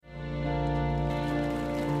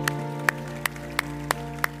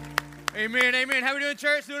Amen, amen. How we doing,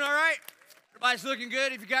 church? Doing all right? Everybody's looking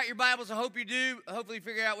good. If you got your Bibles, I hope you do. Hopefully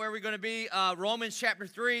figure out where we're going to be. Romans chapter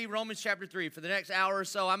 3. For the next hour or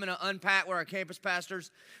so, I'm going to unpack what our campus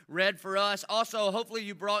pastors read for us. Also, hopefully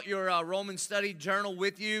you brought your Romans study journal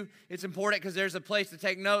with you. It's important because there's a place to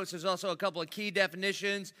take notes. There's also a couple of key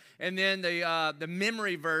definitions, and then the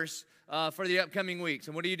memory verse for the upcoming weeks.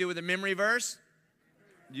 And what do you do with the memory verse?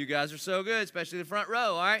 You guys are so good, especially the front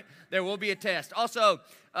row, all right? There will be a test. Also,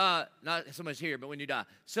 not so much here, but when you die.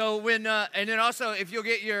 So and then also, if you'll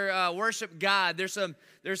get your worship guide, there's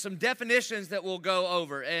some definitions that we'll go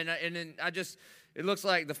over. And then it looks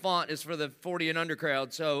like the font is for the 40 and under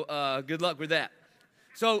crowd, so good luck with that.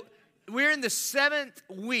 So we're in the 7th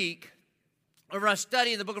week of our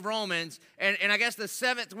study in the book of Romans, and I guess the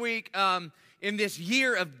 7th week in this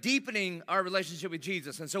year of deepening our relationship with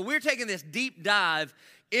Jesus. And so we're taking this deep dive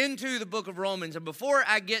into the book of Romans. And before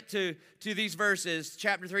I get to these verses,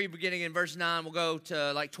 chapter 3, beginning in verse 9, we'll go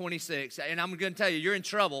to like 26. And I'm going to tell you, you're in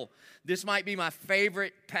trouble. This might be my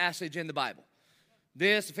favorite passage in the Bible.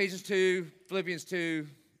 This, Ephesians 2, Philippians 2.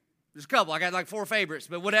 There's a couple. I got like 4 favorites,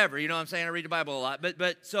 but whatever. You know what I'm saying? I read the Bible a lot.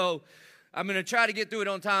 But so I'm going to try to get through it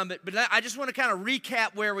on time, but I just want to kind of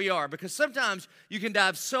recap where we are, because sometimes you can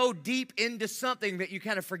dive so deep into something that you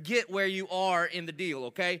kind of forget where you are in the deal,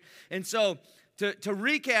 okay? And so to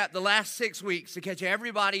recap the last 6 weeks, to catch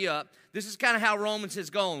everybody up, this is kind of how Romans has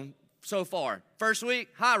gone so far. First week,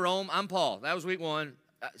 hi Rome, I'm Paul. That was week 1.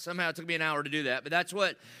 Somehow it took me an hour to do that, but that's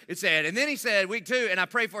what it said. And then he said, week 2, and I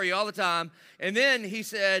pray for you all the time. And then he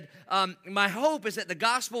said, my hope is that the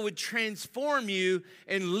gospel would transform you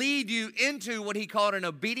and lead you into what he called an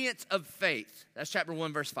obedience of faith. That's chapter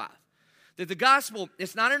 1, verse 5. That the gospel,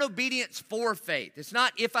 it's not an obedience for faith. It's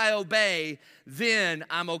not if I obey, then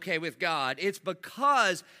I'm okay with God. It's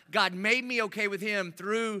because God made me okay with him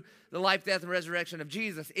through the life, death, and resurrection of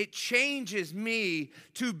Jesus. It changes me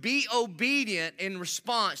to be obedient in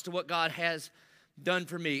response to what God has done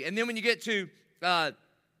for me. And then when you get to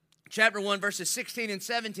chapter 1, verses 16 and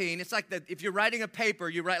 17, it's like if you're writing a paper,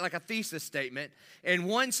 you write like a thesis statement. And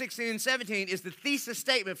 1, 16, and 17 is the thesis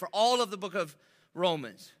statement for all of the book of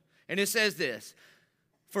Romans. And it says this: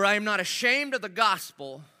 for I am not ashamed of the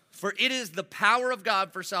gospel, for it is the power of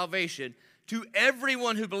God for salvation to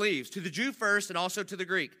everyone who believes, to the Jew first and also to the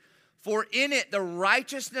Greek. For in it the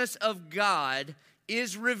righteousness of God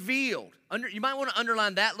is revealed. You might want to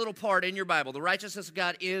underline that little part in your Bible. The righteousness of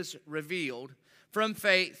God is revealed from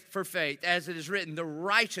faith for faith. As it is written, the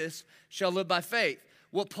righteous shall live by faith.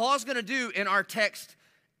 What Paul's going to do in our text,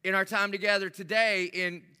 in our time together today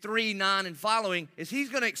in 3, 9 and following, is he's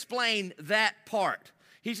going to explain that part.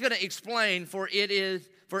 He's going to explain, for in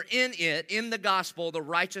the gospel, the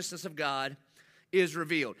righteousness of God is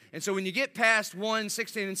revealed. And so when you get past 1,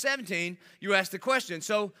 16, and 17, you ask the question,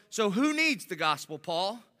 so who needs the gospel,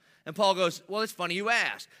 Paul? And Paul goes, well, it's funny you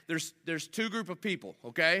ask. There's 2 groups of people,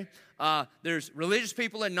 okay? There's religious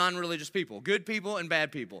people and non-religious people, good people and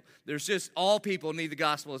bad people. There's just all people need the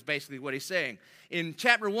gospel is basically what he's saying. In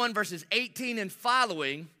chapter 1, verses 18 and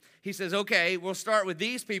following, he says, okay, we'll start with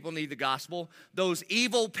these people need the gospel. Those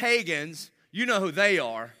evil pagans, you know who they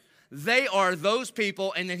are. They are those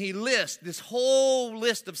people, and then he lists this whole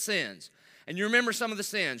list of sins. And you remember some of the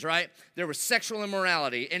sins, right? There was sexual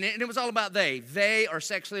immorality, and it was all about they. They are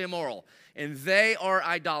sexually immoral, and they are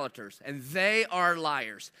idolaters, and they are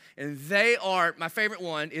liars, and they are, my favorite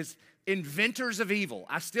one is inventors of evil.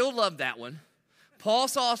 I still love that one. Paul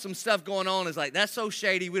saw some stuff going on. It's like, that's so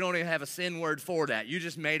shady, we don't even have a sin word for that. You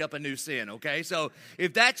just made up a new sin, okay? So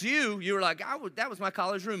if that's you were like, that was my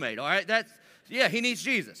college roommate, all right? Yeah, he needs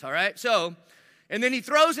Jesus, all right? So, and then he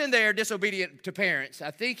throws in there disobedient to parents.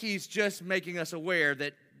 I think he's just making us aware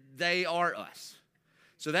that they are us.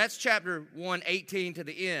 So that's chapter 1, 18 to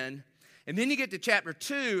the end. And then you get to chapter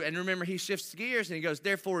 2, and remember, he shifts gears, and he goes,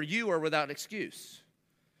 therefore you are without excuse.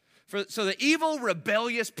 So the evil,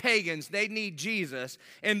 rebellious pagans, they need Jesus.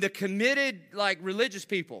 And the committed, like, religious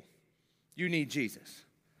people, you need Jesus.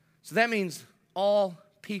 So that means all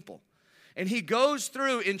people. And he goes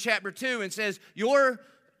through in chapter 2 and says, your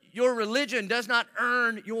religion does not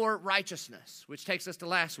earn your righteousness, which takes us to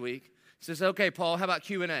last week. He says, okay, Paul, how about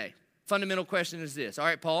Q&A? Fundamental question is this. All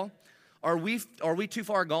right, Paul, are we too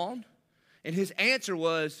far gone? And his answer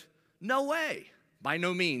was, no way. By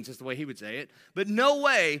no means is the way he would say it. But no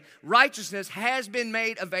way. Righteousness has been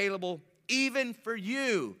made available even for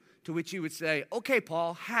you. To which you would say, okay,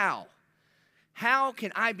 Paul, how? How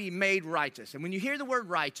can I be made righteous? And when you hear the word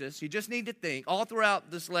righteous, you just need to think, all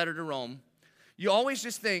throughout this letter to Rome, you always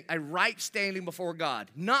just think a right standing before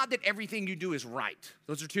God. Not that everything you do is right.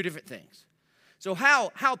 Those are 2 different things. So how,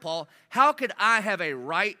 Paul, how could I have a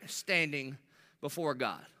right standing before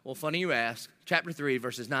God? Well, funny you ask. Chapter 3,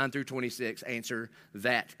 verses 9 through 26 answer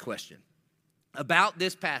that question. About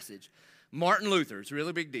this passage, Martin Luther, it's a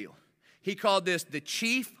really big deal. He called this the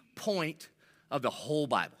chief point of the whole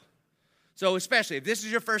Bible. So especially if this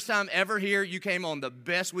is your first time ever here, you came on the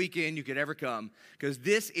best weekend you could ever come, because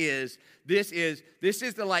this is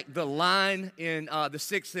the line in The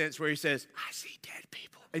Sixth Sense where he says, "I see dead people."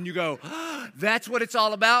 And you go, that's what it's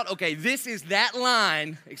all about? Okay, this is that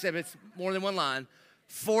line, except it's more than one line,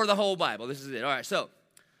 for the whole Bible. This is it. All right, so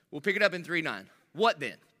we'll pick it up in 3:9. What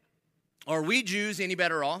then? Are we Jews any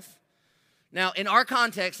better off? Now, in our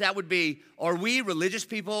context, that would be, are we religious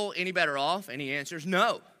people any better off? And he answers,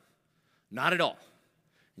 no, not at all.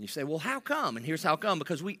 And you say, well, how come? And here's how come.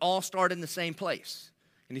 Because we all start in the same place.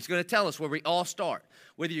 And he's going to tell us where we all start.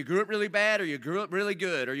 Whether you grew up really bad or you grew up really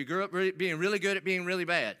good or you grew up being really good at being really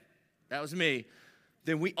bad, that was me,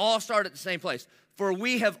 then we all start at the same place. For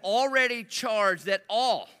we have already charged that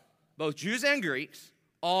all, both Jews and Greeks,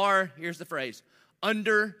 are, here's the phrase,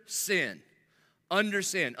 under sin. Under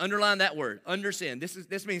sin. Underline that word, under sin.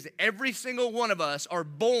 This means that every single one of us are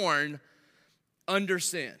born under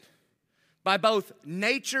sin by both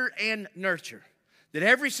nature and nurture. That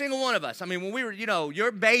every single one of us, I mean, when we were,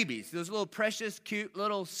 your babies, those little precious, cute,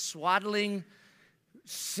 little swaddling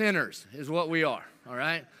sinners is what we are, all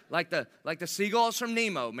right? Like the seagulls from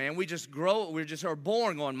Nemo, man. We just are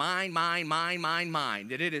born going, mine, mine, mine, mine, mine.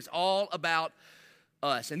 That it is all about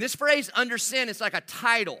us. And this phrase, under sin, is like a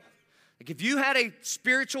title. Like if you had a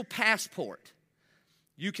spiritual passport,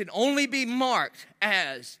 you can only be marked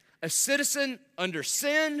as a citizen under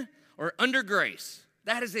sin or under grace.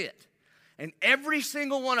 That is it. And every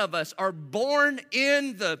single one of us are born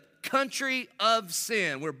in the country of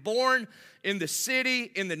sin. We're born in the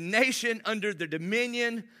city, in the nation, under the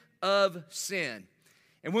dominion of sin.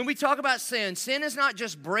 And when we talk about sin, sin is not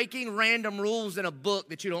just breaking random rules in a book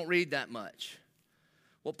that you don't read that much.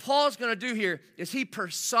 What Paul's going to do here is he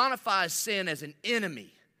personifies sin as an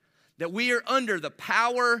enemy, that we are under the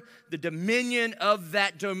power, the dominion of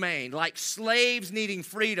that domain, like slaves needing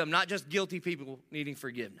freedom, not just guilty people needing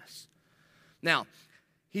forgiveness. Now,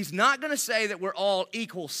 he's not going to say that we're all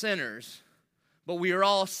equal sinners, but we are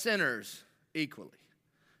all sinners equally.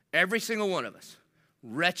 Every single one of us.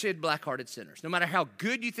 Wretched, black-hearted sinners. No matter how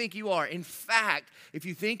good you think you are. In fact, if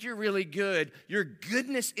you think you're really good, your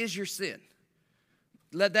goodness is your sin.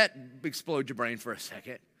 Let that explode your brain for a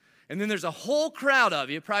second. And then there's a whole crowd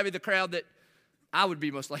of you, probably the crowd that I would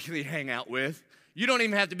be most likely to hang out with. You don't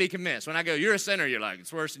even have to be convinced. When I go, you're a sinner, you're like,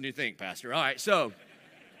 it's worse than you think, Pastor. All right, so...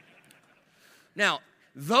 Now,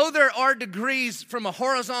 though there are degrees from a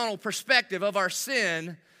horizontal perspective of our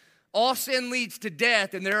sin, all sin leads to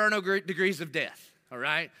death, and there are no degrees of death, all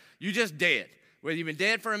right? You're just dead. Whether you've been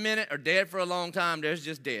dead for a minute or dead for a long time, there's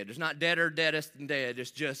just dead. There's not deader, deadest, and dead.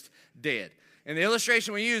 It's just dead. And the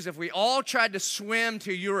illustration we use, if we all tried to swim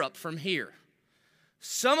to Europe from here,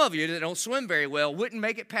 some of you that don't swim very well wouldn't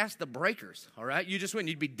make it past the breakers, all right? You just wouldn't.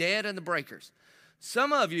 You'd be dead in the breakers.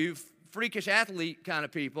 Some of you freakish athlete kind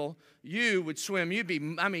of people, you would swim. You'd be,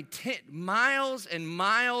 10 miles and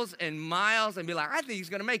miles and miles and be like, I think he's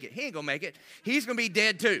going to make it. He ain't going to make it. He's going to be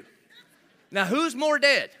dead too. Now, who's more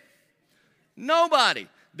dead? Nobody.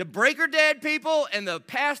 The breaker dead people and the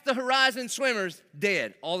past the horizon swimmers,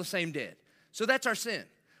 dead. All the same dead. So that's our sin.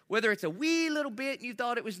 Whether it's a wee little bit and you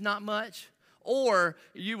thought it was not much, or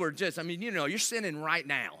you were just, you're sinning right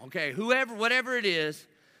now, okay? Whatever it is,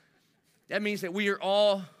 that means that we are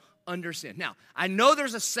all under sin. Now, I know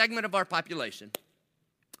there's a segment of our population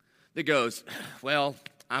that goes, well,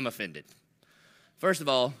 I'm offended. First of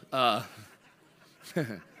all,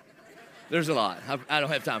 there's a lot. I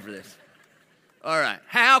don't have time for this. All right.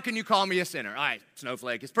 How can you call me a sinner? All right,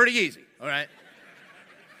 Snowflake. It's pretty easy. All right.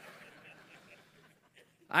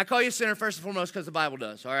 I call you a sinner first and foremost because the Bible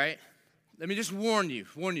does. All right. Let me just warn you.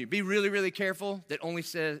 Be really, really careful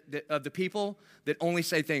of the people that only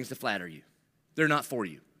say things to flatter you. They're not for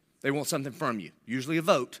you. They want something from you, usually a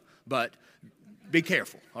vote, but be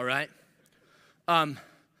careful, all right? And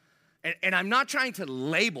I'm not trying to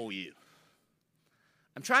label you.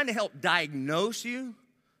 I'm trying to help diagnose you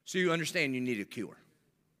so you understand you need a cure.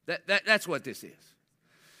 That's what this is.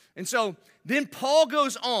 And so then Paul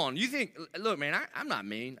goes on. You think, look, man, I'm not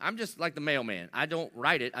mean. I'm just like the mailman. I don't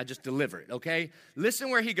write it. I just deliver it, okay?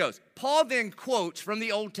 Listen where he goes. Paul then quotes from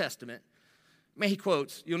the Old Testament. Man, he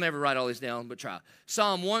quotes, you'll never write all these down, but try.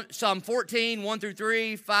 Psalm 14, 1 through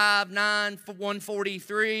 3, 5, 9,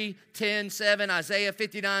 143, 10, 7, Isaiah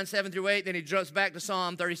 59, 7 through 8. Then he jumps back to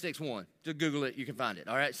Psalm 36, 1. Just Google it, you can find it,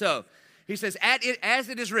 all right? So He says, as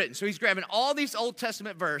it is written. So he's grabbing all these Old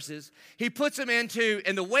Testament verses. He puts them into,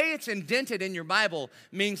 and the way it's indented in your Bible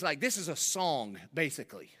means like this is a song,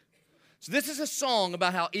 basically. So this is a song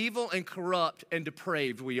about how evil and corrupt and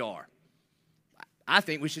depraved we are. I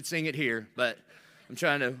think we should sing it here, but I'm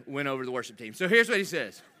trying to win over the worship team. So here's what he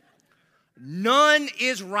says. None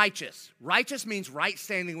is righteous. Righteous means right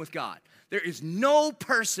standing with God. There is no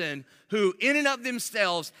person who in and of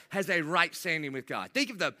themselves has a right standing with God. Think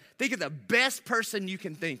of the best person you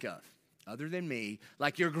can think of, other than me,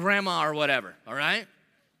 like your grandma or whatever, all right?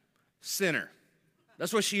 Sinner.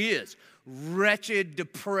 That's what she is. Wretched,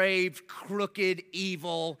 depraved, crooked,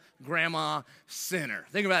 evil grandma sinner.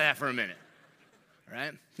 Think about that for a minute. All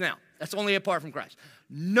right? Now, that's only apart from Christ.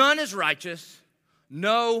 None is righteous.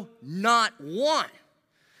 No, not one.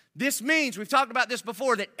 This means, we've talked about this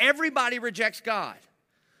before, that everybody rejects God.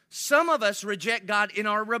 Some of us reject God in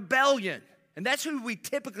our rebellion. And that's who we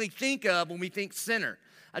typically think of when we think sinner.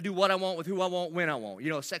 I do what I want with who I want, when I want. You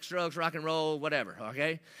know, sex, drugs, rock and roll, whatever,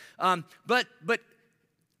 okay? But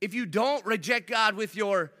if you don't reject God with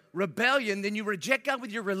your rebellion, then you reject God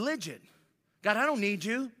with your religion. God, I don't need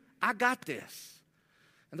you. I got this.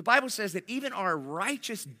 And the Bible says that even our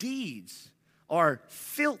righteous deeds are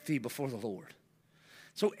filthy before the Lord.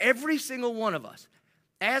 So every single one of us,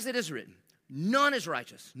 as it is written, none is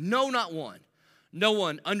righteous, no, not one. No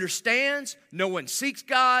one understands, no one seeks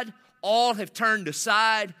God, all have turned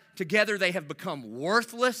aside. Together they have become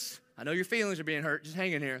worthless. I know your feelings are being hurt, just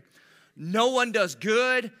hang in here. No one does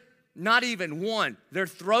good, not even one. Their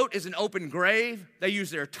throat is an open grave. They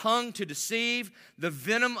use their tongue to deceive. The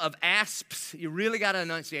venom of asps, you really got to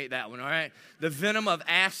enunciate that one, all right? The venom of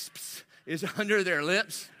asps is under their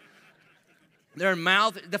lips. Their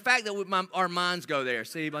mouth, the fact that our minds go there,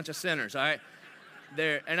 see, a bunch of sinners, all right?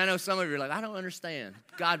 And I know some of you are like, I don't understand.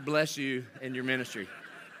 God bless you in your ministry.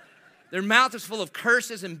 Their mouth is full of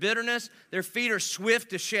curses and bitterness. Their feet are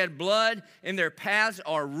swift to shed blood, and their paths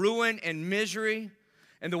are ruin and misery.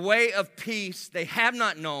 And the way of peace they have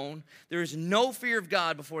not known. There is no fear of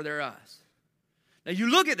God before their eyes. Now, you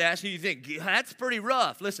look at that and you think, that's pretty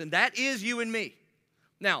rough. Listen, that is you and me.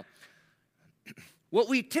 Now, what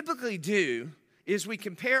we typically do is we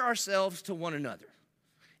compare ourselves to one another.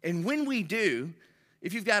 And when we do,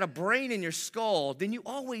 if you've got a brain in your skull, then you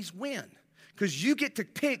always win. Because you get to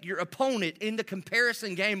pick your opponent in the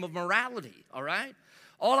comparison game of morality, all right?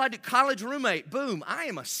 All I do, college roommate, boom, I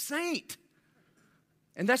am a saint.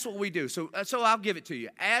 And that's what we do. So I'll give it to you.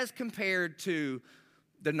 As compared to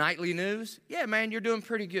the nightly news, yeah, man, you're doing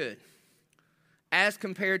pretty good. As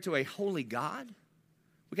compared to a holy God,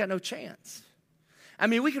 we got no chance. I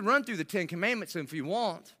mean, we can run through the 10 Commandments if you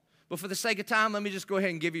want, but for the sake of time, let me just go ahead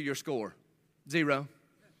and give you your score. 0.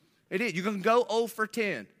 It is. You can go 0 for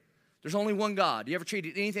 10. There's only one God. You ever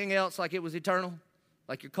treated anything else like it was eternal?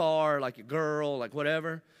 Like your car, like your girl, like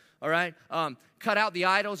whatever? All right? Cut out the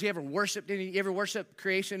idols. You ever worship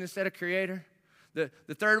creation instead of creator?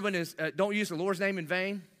 The third one is don't use the Lord's name in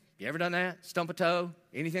vain. You ever done that? Stump a toe?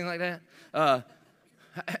 Anything like that?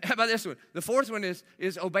 How about this one? The fourth one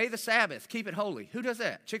is obey the Sabbath. Keep it holy. Who does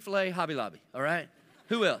that? Chick-fil-A, Hobby Lobby. All right?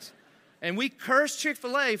 Who else? And we curse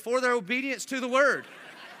Chick-fil-A for their obedience to the word.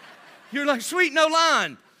 You're like, sweet, no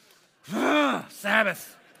line.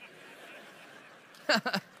 Sabbath.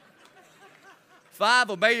 5,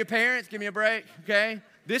 obey your parents. Give me a break, okay?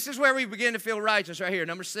 This is where we begin to feel righteous right here.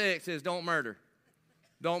 Number 6 is don't murder.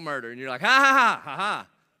 Don't murder. And you're like, ha, ha, ha, ha, ha.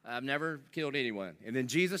 I've never killed anyone. And then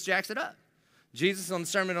Jesus jacks it up. Jesus on the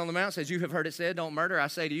Sermon on the Mount says, you have heard it said, don't murder. I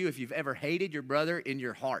say to you, if you've ever hated your brother in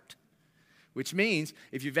your heart, which means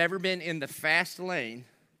if you've ever been in the fast lane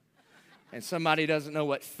and somebody doesn't know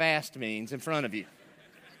what fast means in front of you,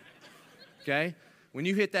 okay? When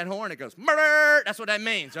you hit that horn, it goes, murder! That's what that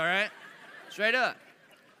means, all right? Straight up.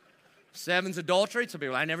 7's adultery. Some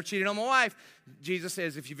people, I never cheated on my wife. Jesus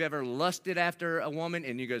says, if you've ever lusted after a woman,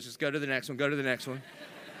 and you go, just go to the next one, go to the next one.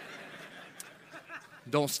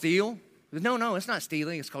 Don't steal. No, it's not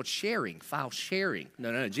stealing. It's called sharing, file sharing.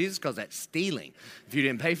 No. Jesus calls that stealing if you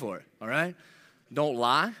didn't pay for it, all right? Don't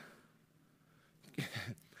lie.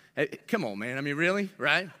 Hey, come on, man. I mean, really,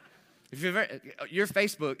 right? If you've ever, your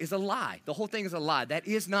Facebook is a lie. The whole thing is a lie. That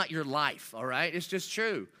is not your life, all right? It's just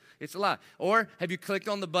true. It's a lie. Or have you clicked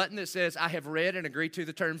on the button that says, I have read and agreed to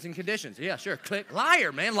the terms and conditions? Yeah, sure. Click.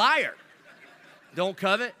 Liar, man, liar. Don't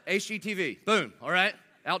covet. HGTV. Boom, all right?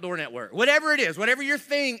 Outdoor Network. Whatever it is, whatever your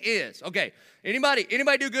thing is. Okay, anybody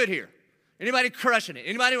do good here? Anybody crushing it?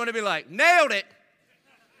 Anybody want to be like, nailed it?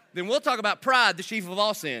 Then we'll talk about pride, the chief of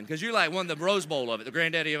all sin, because you're like won the Rose Bowl of it, the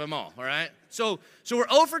granddaddy of them all, all right? So we're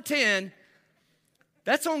 0 for 10.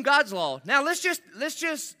 That's on God's law. Now let's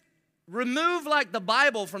just remove like the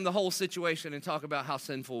Bible from the whole situation and talk about how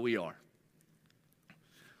sinful we are.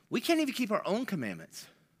 We can't even keep our own commandments.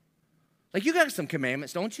 Like, you got some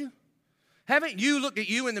commandments, don't you? Haven't you looked at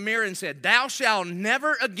you in the mirror and said, thou shalt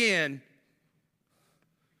never again?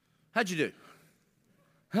 How'd you do?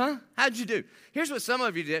 Huh? How'd you do? Here's what some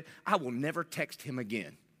of you did. I will never text him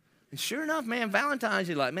again. And sure enough, man, Valentine's,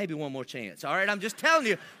 you're like, maybe one more chance. All right, I'm just telling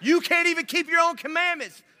you, you can't even keep your own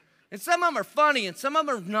commandments. And some of them are funny and some of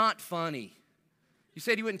them are not funny. You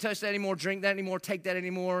said you wouldn't touch that anymore, drink that anymore, take that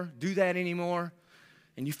anymore, do that anymore.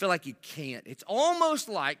 And you feel like you can't. It's almost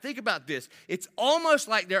like, think about this, it's almost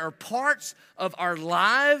like there are parts of our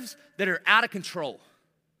lives that are out of control.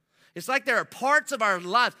 It's like there are parts of our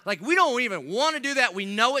lives, like we don't even want to do that. We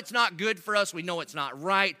know it's not good for us. We know it's not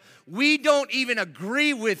right. We don't even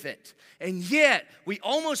agree with it. And yet, we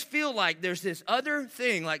almost feel like there's this other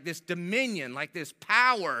thing, like this dominion, like this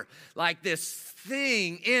power, like this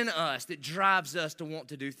thing in us that drives us to want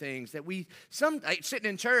to do things that we, sitting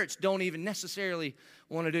in church, don't even necessarily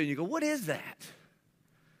want to do. And you go, what is that?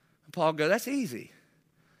 And Paul goes, that's easy.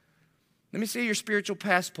 Let me see your spiritual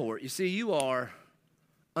passport. You see, you are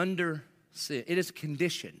under sin. It is a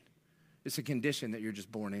condition. It's a condition that you're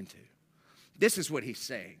just born into. This is what he's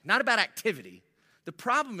saying. Not about activity. The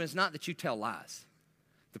problem is not that you tell lies.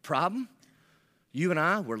 The problem, you and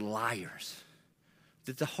I, we're liars.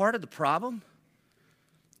 That the heart of the problem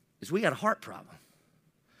is we got a heart problem.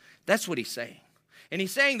 That's what he's saying. And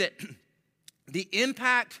he's saying that the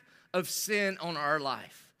impact of sin on our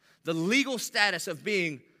life, the legal status of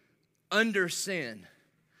being under sin,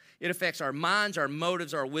 it affects our minds, our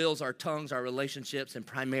motives, our wills, our tongues, our relationships, and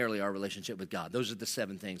primarily our relationship with God. Those are the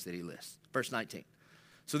 7 things that he lists. Verse 19.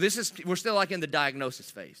 So we're still like in the diagnosis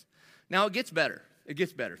phase. Now it gets better. It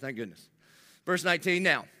gets better, thank goodness. Verse 19,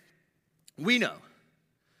 now, we know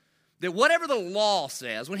that whatever the law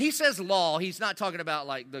says, when he says law, he's not talking about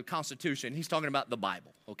like the Constitution. He's talking about the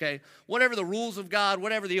Bible, okay? Whatever the rules of God,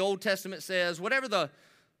 whatever the Old Testament says, whatever the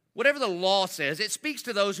law says, it speaks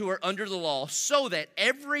to those who are under the law so that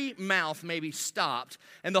every mouth may be stopped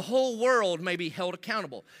and the whole world may be held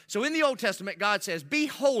accountable. So in the Old Testament, God says, be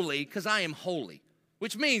holy because I am holy,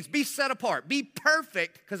 which means be set apart. Be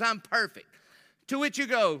perfect because I'm perfect. To which you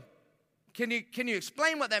go, can you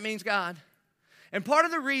explain what that means, God? And part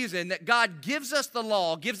of the reason that God gives us the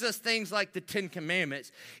law, gives us things like the 10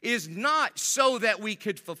 Commandments, is not so that we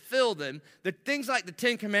could fulfill them. The things like the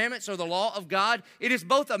 10 Commandments or the law of God, it is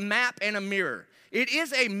both a map and a mirror. It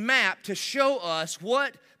is a map to show us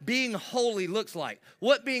what being holy looks like,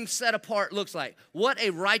 what being set apart looks like, what a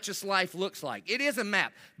righteous life looks like. It is a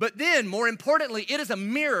map. But then, more importantly, it is a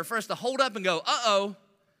mirror for us to hold up and go, uh-oh.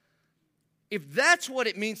 If that's what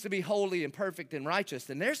it means to be holy and perfect and righteous,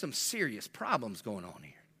 then there's some serious problems going on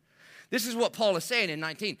here. This is what Paul is saying in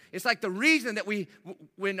 19. It's like the reason that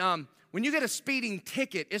when you get a speeding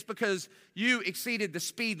ticket, it's because you exceeded the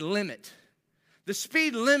speed limit. The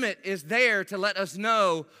speed limit is there to let us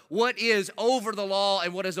know what is over the law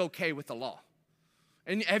and what is okay with the law.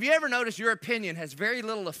 And have you ever noticed your opinion has very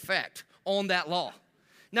little effect on that law?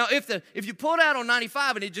 Now, if you pulled out on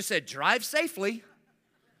 95 and it just said, drive safely,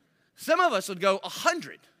 some of us would go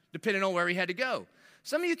 100, depending on where we had to go.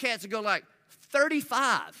 Some of you cats would go like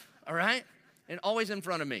 35, all right? And always in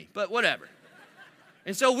front of me, but whatever.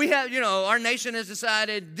 And so we have, our nation has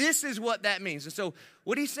decided this is what that means. And so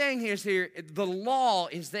what he's saying here is the law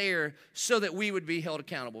is there so that we would be held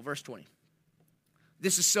accountable. Verse 20.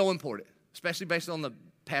 This is so important, especially based on the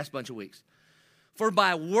past bunch of weeks. For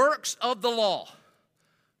by works of the law,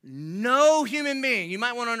 no human being, you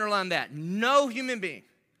might want to underline that, no human being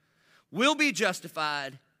will be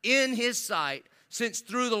justified in his sight, since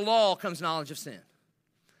through the law comes knowledge of sin.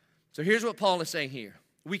 So here's what Paul is saying here.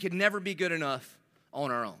 We could never be good enough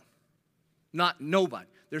on our own. Nobody.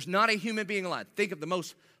 There's not a human being alive. Think of the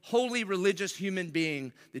most holy religious human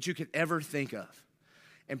being that you could ever think of.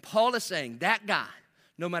 And Paul is saying that guy,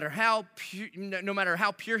 no matter how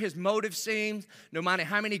pure his motive seems, no matter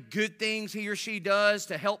how many good things he or she does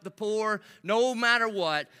to help the poor, no matter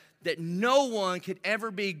what, that no one could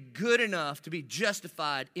ever be good enough to be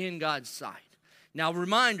justified in God's sight. Now,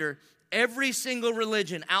 reminder, every single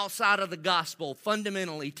religion outside of the gospel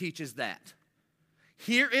fundamentally teaches that.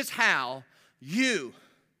 Here is how you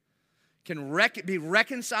can be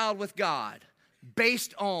reconciled with God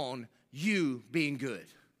based on you being good.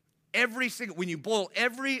 When you boil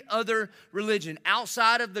every other religion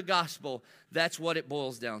outside of the gospel, that's what it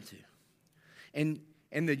boils down to. And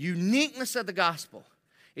the uniqueness of the gospel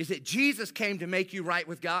is that Jesus came to make you right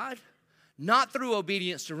with God, not through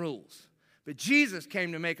obedience to rules, but Jesus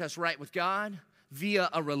came to make us right with God via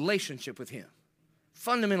a relationship with him.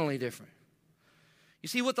 Fundamentally different. You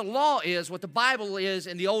see, what the law is, what the Bible is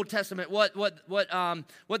in the Old Testament, what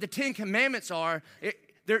the Ten Commandments are,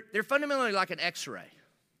 they're fundamentally like an X-ray.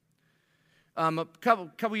 A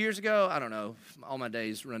couple years ago, I don't know, all my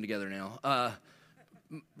days run together now.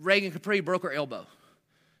 Reagan Capri broke her elbow.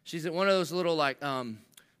 She's at one of those little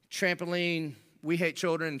trampoline, we hate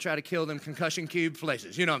children and try to kill them concussion cube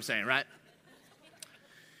places. You know what I'm saying, right?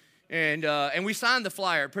 And we signed the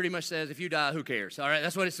flyer. It pretty much says, if you die, who cares? All right,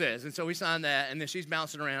 that's what it says. And so we signed that, and then she's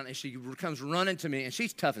bouncing around, and she comes running to me, and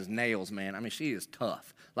she's tough as nails, man. I mean, she is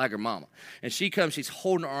tough, like her mama. And she comes, she's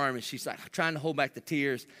holding her arm, and she's like trying to hold back the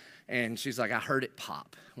tears, and she's like, I heard it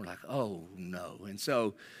pop. We're like, oh, no. And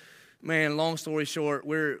so, man, long story short,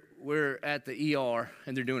 we're at the ER,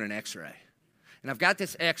 and they're doing an X-ray. And I've got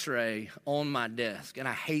this X-ray on my desk, and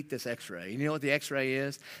I hate this X-ray. You know what the X-ray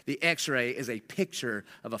is? The X-ray is a picture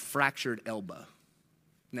of a fractured elbow.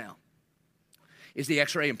 Now, is the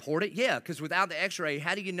X-ray important? Yeah, because without the X-ray,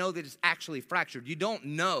 how do you know that it's actually fractured? You don't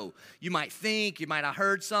know. You might think, you might have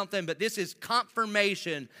heard something, but this is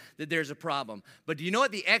confirmation that there's a problem. But do you know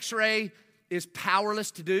what the X-ray is powerless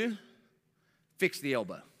to do? Fix the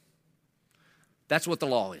elbow. That's what the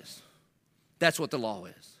law is. That's what the law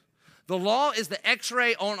is. The law is the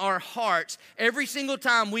X-ray on our hearts. Every single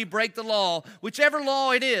time we break the law, whichever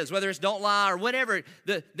law it is, whether it's don't lie or whatever,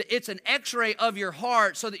 it's an X-ray of your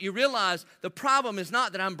heart so that you realize the problem is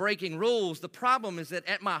not that I'm breaking rules. The problem is that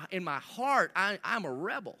in my heart, I'm a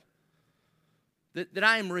rebel. That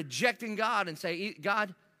I am rejecting God and say,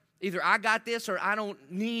 God, either I got this or I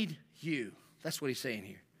don't need you. That's what he's saying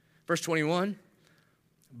here. Verse 21,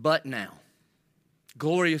 but now.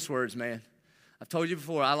 Glorious words, man. I've told you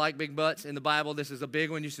before, I like big butts in the Bible. This is a big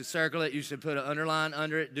one. You should circle it. You should put an underline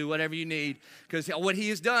under it. Do whatever you need. Because what he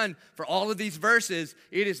has done for all of these verses,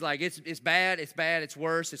 it is like it's bad, it's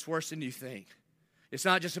worse than you think. It's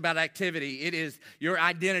not just about activity. It is your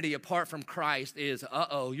identity apart from Christ is,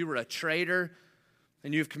 you were a traitor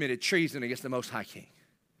and you've committed treason against the Most High King.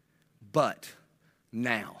 But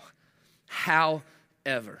now,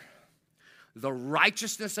 however, the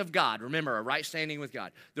righteousness of God, remember, a right standing with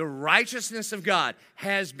God, the righteousness of God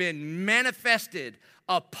has been manifested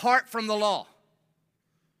apart from the law.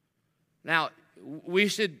 Now,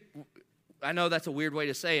 I know that's a weird way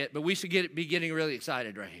to say it, but we should be getting really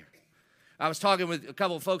excited right here. I was talking with a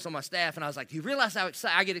couple of folks on my staff, and I was like, do you realize how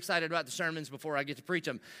I get excited about the sermons before I get to preach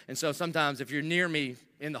them? And so sometimes if you're near me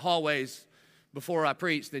in the hallways before I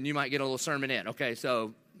preach, then you might get a little sermon in. Okay,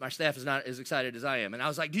 so my staff is not as excited as I am. And I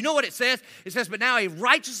was like, do you know what it says? It says, but now a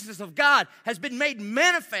righteousness of God has been made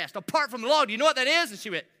manifest apart from the law. Do you know what that is? And she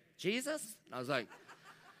went, Jesus? And I was like,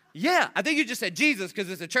 yeah, I think you just said Jesus because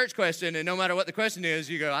it's a church question, and no matter what the question is,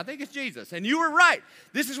 you go, I think it's Jesus. And you were right.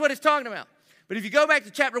 This is what it's talking about. But if you go back to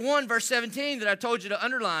chapter 1, verse 17 that I told you to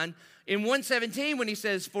underline, in 1:17 when he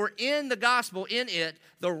says, for in the gospel, in it,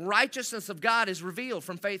 the righteousness of God is revealed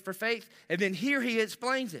from faith for faith. And then here he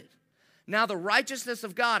explains it. Now the righteousness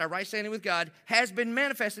of God, our right standing with God, has been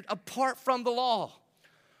manifested apart from the law.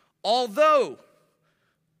 Although,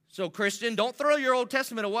 so Christian, don't throw your Old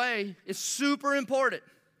Testament away. It's super important.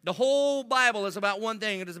 The whole Bible is about one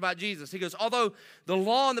thing. It is about Jesus. He goes, although the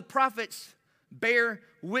law and the prophets bear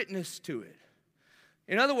witness to it.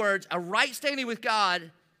 In other words, a right standing with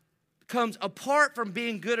God comes apart from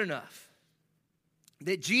being good enough.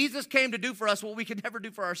 That Jesus came to do for us what we could never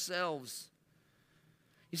do for ourselves.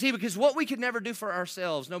 You see, because what we could never do for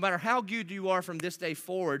ourselves, no matter how good you are from this day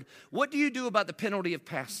forward, what do you do about the penalty of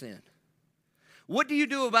past sin? What do you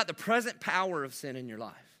do about the present power of sin in your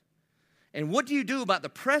life? And what do you do about the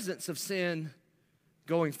presence of sin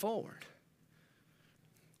going forward?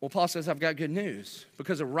 Well, Paul says, I've got good news.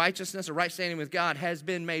 Because of righteousness, a right standing with God has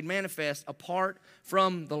been made manifest apart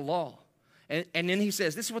from the law. And then he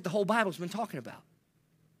says, this is what the whole Bible's been talking about.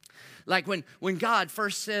 Like when God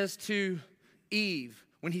first says to Eve,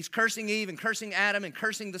 when he's cursing Eve and cursing Adam and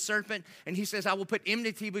cursing the serpent, and he says, I will put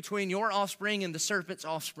enmity between your offspring and the serpent's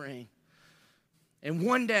offspring. And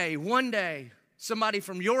one day, somebody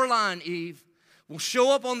from your line, Eve, will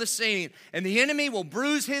show up on the scene, and the enemy will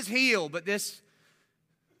bruise his heel, but this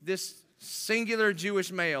singular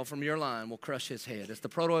Jewish male from your line will crush his head. It's the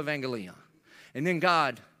proto-evangelion. And then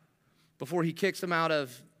God, before he kicks him out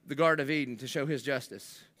of the Garden of Eden to show his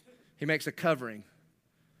justice, he makes a covering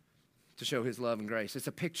to show his love and grace. It's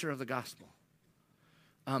a picture of the gospel.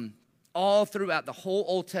 All throughout the whole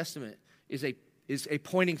Old Testament is a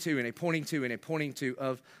pointing to and a pointing to and a pointing to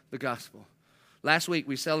of the gospel. Last week,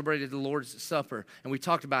 we celebrated the Lord's Supper, and we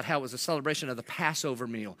talked about how it was a celebration of the Passover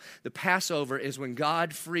meal. The Passover is when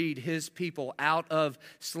God freed his people out of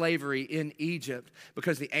slavery in Egypt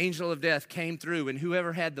because the angel of death came through, and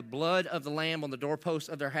whoever had the blood of the lamb on the doorpost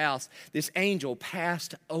of their house, this angel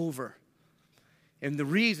passed over. And the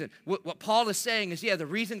reason, what Paul is saying is, the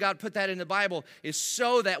reason God put that in the Bible is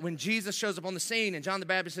so that when Jesus shows up on the scene and John the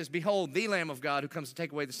Baptist says, behold, the Lamb of God who comes to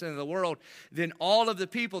take away the sin of the world, then all of the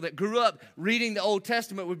people that grew up reading the Old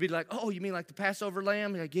Testament would be like, oh, you mean like the Passover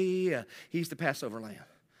lamb? Like, yeah, he's the Passover lamb.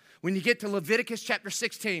 When you get to Leviticus chapter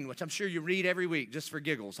 16, which I'm sure you read every week just for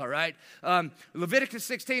giggles, all right? Leviticus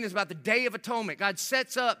 16 is about the Day of Atonement. God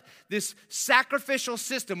sets up this sacrificial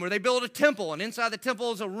system where they build a temple, and inside the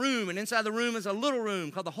temple is a room, and inside the room is a little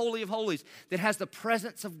room called the Holy of Holies that has the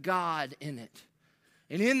presence of God in it.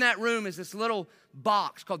 And in that room is this little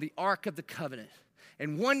box called the Ark of the Covenant.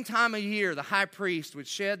 And one time a year, the high priest would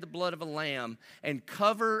shed the blood of a lamb and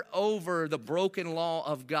cover over the broken law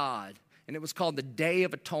of God. And it was called the Day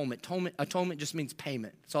of Atonement. Atonement just means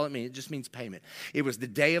payment. That's all it means. It just means payment. It was the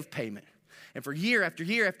day of payment. And for year after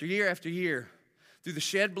year after year after year, through the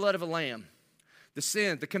shed blood of a lamb,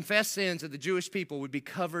 the confessed sins of the Jewish people would be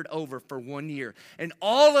covered over for 1 year. And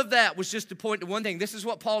all of that was just to point to one thing. This is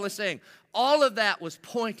what Paul is saying. All of that was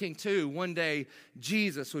pointing to one day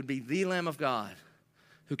Jesus would be the Lamb of God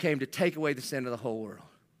who came to take away the sin of the whole world.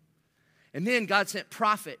 And then God sent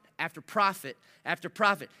prophet after prophet after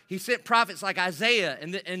prophet. He sent prophets like Isaiah,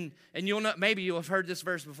 and you'll know, maybe you'll have heard this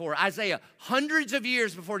verse before. Isaiah, hundreds of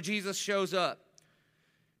years before Jesus shows up.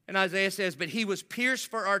 And Isaiah says, but he was pierced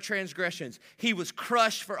for our transgressions. He was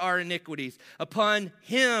crushed for our iniquities. Upon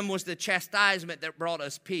him was the chastisement that brought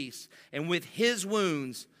us peace. And with his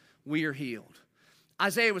wounds, we are healed.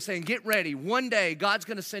 Isaiah was saying, get ready. One day, God's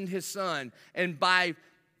going to send his son, and by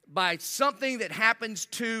something that happens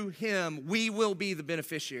to him, we will be the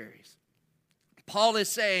beneficiaries. Paul is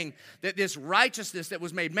saying that this righteousness that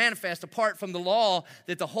was made manifest apart from the law,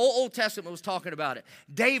 that the whole Old Testament was talking about it.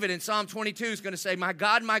 David in Psalm 22 is going to say, my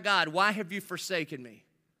God, why have you forsaken me?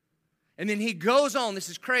 And then he goes on, this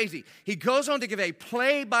is crazy, he goes on to give a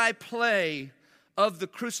play-by-play of the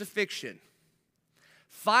crucifixion.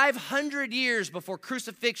 500 years before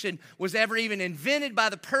crucifixion was ever even invented by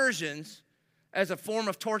the Persians, as a form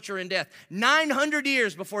of torture and death. 900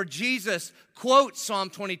 years before Jesus quotes Psalm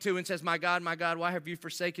 22 and says, my God, why have you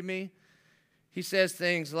forsaken me? He says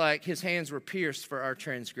things like, his hands were pierced for our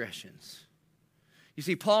transgressions. You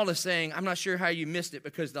see, Paul is saying, I'm not sure how you missed it,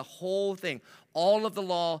 because the whole thing, all of the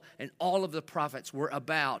law and all of the prophets were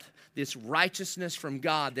about this righteousness from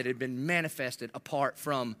God that had been manifested apart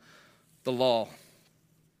from the law.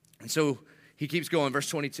 And so he keeps going, verse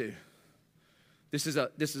 22. This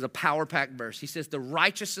is a power-packed verse. He says, the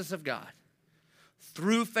righteousness of God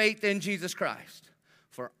through faith in Jesus Christ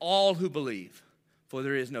for all who believe, for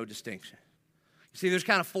there is no distinction. You see, there's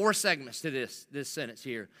kind of 4 segments to this sentence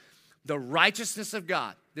here. The righteousness of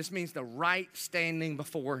God. This means the right standing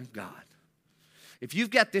before God. If you've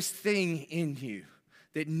got this thing in you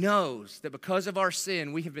that knows that because of our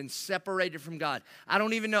sin, we have been separated from God. I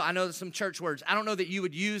don't even know, I know there's some church words. I don't know that you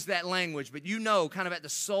would use that language, but you know kind of at the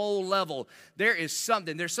soul level, there's some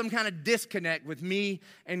kind of disconnect with me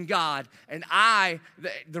and God. And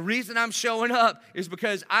the reason I'm showing up is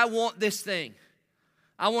because I want this thing.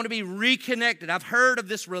 I want to be reconnected. I've heard of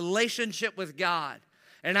this relationship with God.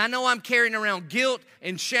 And I know I'm carrying around guilt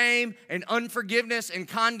and shame and unforgiveness and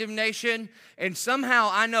condemnation. And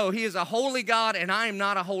somehow I know He is a holy God and I am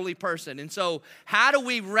not a holy person. And so how do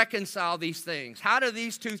we reconcile these things? How do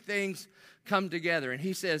these two things come together? And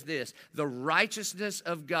he says this, the righteousness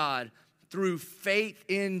of God through faith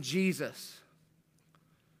in Jesus.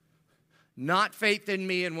 Not faith in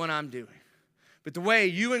me and what I'm doing. But the way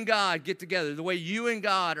you and God get together, the way you and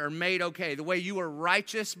God are made okay, the way you are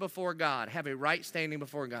righteous before God, have a right standing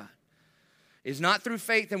before God, is not through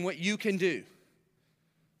faith in what you can do.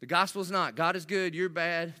 The gospel is not, God is good, you're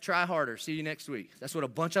bad, try harder, see you next week. That's what a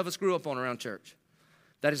bunch of us grew up on around church.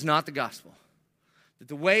 That is not the gospel. That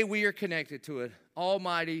the way we are connected to an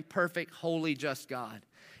almighty, perfect, holy, just God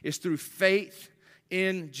is through faith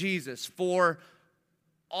in Jesus for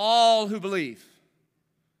all who believe.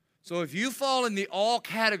 So if you fall in the all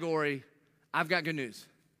category, I've got good news.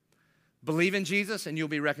 Believe in Jesus and you'll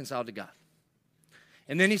be reconciled to God.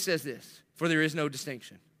 And then he says this, for there is no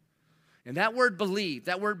distinction. And that word believe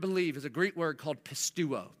is a Greek word called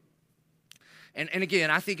pisteuo. And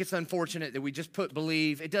again, I think it's unfortunate that we just put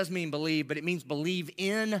believe. It does mean believe, but it means believe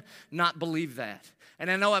in, not believe that. And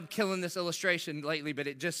I know I'm killing this illustration lately, but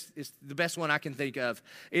it just is the best one I can think of,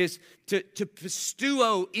 is to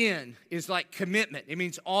pisteuo in is like commitment. It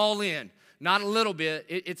means all in. not a little bit.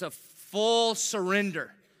 It's a full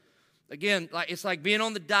surrender. Again, it's like being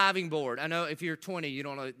on the diving board. I know if you're 20, you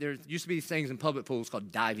don't know. There used to be these things in public pools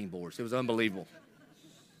called diving boards. It was unbelievable.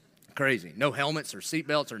 Crazy. No helmets or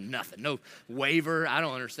seatbelts or nothing. No waiver. I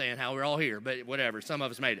don't understand how we're all here, but whatever. Some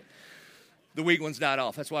of us made it. The weak ones died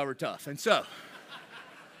off. That's why we're tough. And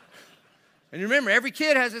remember, every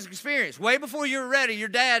kid has this experience. Way before you were ready, your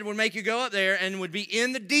dad would make you go up there and would be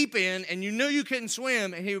in the deep end, and you knew you couldn't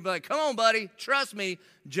swim, and he would be like, come on, buddy, trust me,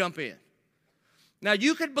 jump in. Now,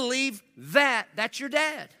 you could believe that. That's your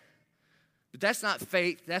dad. But that's not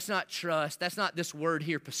faith. That's not trust. That's not this word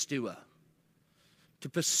here, pisteuo. To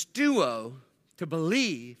pisteuo, to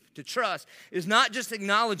believe, to trust, is not just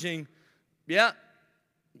acknowledging, yeah,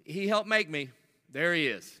 he helped make me. There he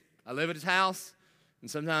is. I live at his house, and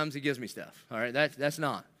sometimes he gives me stuff. All right, that's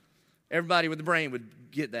not. Everybody with a brain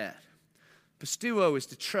would get that. Pisteuo is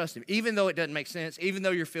to trust him, even though it doesn't make sense, even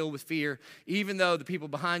though you're filled with fear, even though the people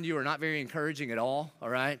behind you are not very encouraging at all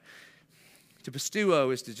right? To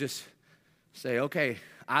pisteuo is to just say, okay,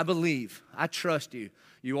 I believe, I trust you.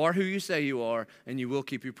 You are who you say you are, and you will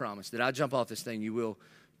keep your promise. That I jump off this thing, you will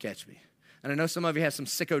catch me. And I know some of you have some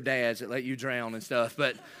sicko dads that let you drown and stuff,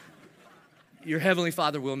 but your Heavenly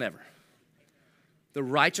Father will never. The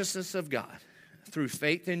righteousness of God through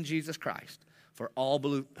faith in Jesus Christ for all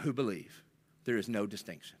who believe. There is no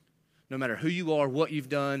distinction. No matter who you are, what you've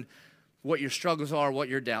done, what your struggles are, what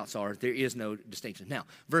your doubts are, there is no distinction. Now,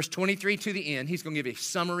 verse 23 to the end, he's going to give a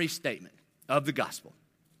summary statement of the gospel.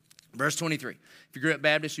 Verse 23. If you grew up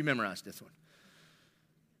Baptist, you memorized this one.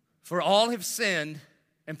 For all have sinned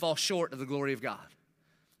and fall short of the glory of God.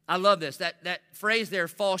 I love this. That phrase there,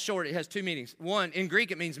 fall short, it has two meanings. One, in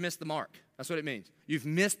Greek, it means miss the mark. That's what it means. You've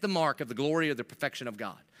missed the mark of the glory or the perfection of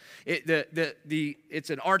God. It's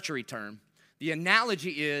an archery term. The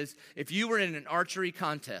analogy is if you were in an archery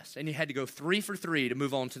contest and you had to go 3 for 3 to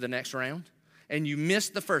move on to the next round, and you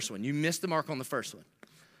missed the first one, you missed the mark on the first one.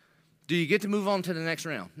 Do you get to move on to the next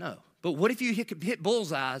round? No. But what if you hit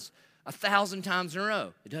bullseyes 1,000 times in a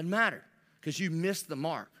row? It doesn't matter because you missed the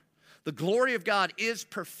mark. The glory of God is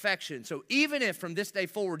perfection. So even if from this day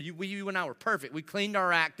forward you and I were perfect, we cleaned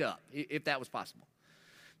our act up, if that was possible,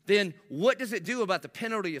 then what does it do about the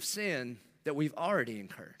penalty of sin that we've already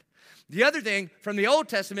incurred? The other thing from the Old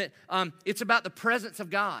Testament, it's about the presence of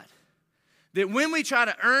God. That when we try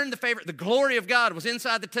to earn the favor, the glory of God was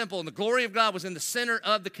inside the temple, and the glory of God was in the center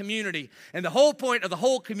of the community. And the whole point of the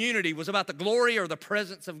whole community was about the glory or the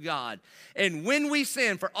presence of God. And when we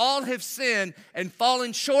sin, for all have sinned and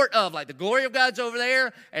fallen short of, like the glory of God's over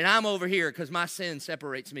there, and I'm over here because my sin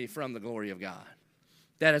separates me from the glory of God.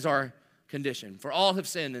 That is our condition. For all have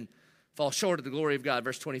sinned and fall short of the glory of God,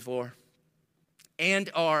 verse 24,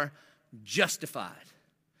 and are justified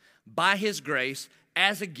by his grace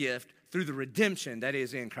as a gift through the redemption that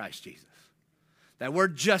is in Christ Jesus. That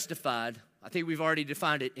word justified, I think we've already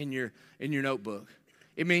defined it in your notebook.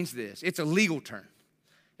 It means this. It's a legal term.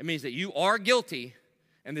 It means that you are guilty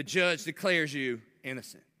and the judge declares you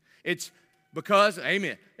innocent. It's because,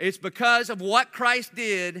 amen, it's because of what Christ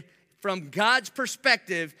did from God's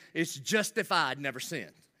perspective, it's justified, never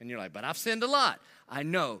sinned. And you're like, but I've sinned a lot. I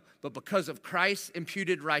know, but because of Christ's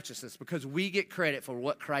imputed righteousness, because we get credit for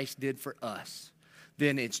what Christ did for us,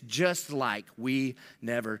 then it's just like we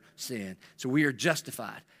never sinned. So we are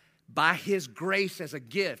justified by his grace as a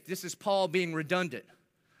gift. This is Paul being redundant.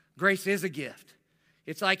 Grace is a gift.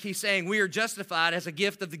 It's like he's saying we are justified as a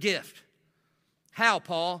gift of the gift. How,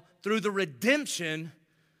 Paul? Through the redemption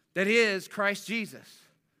that is Christ Jesus.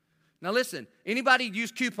 Now listen, anybody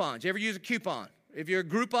use coupons? You ever use a coupon? If you're a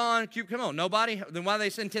Groupon, come on, nobody? Then why do they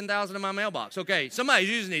send 10,000 in my mailbox? Okay, somebody's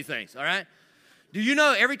using these things, all right? Do you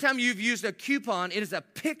know every time you've used a coupon, it is a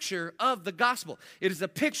picture of the gospel. It is a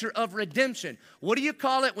picture of redemption. What do you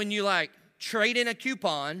call it when you trade in a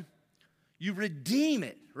coupon? You redeem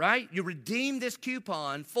it, right? You redeem this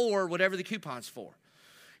coupon for whatever the coupon's for.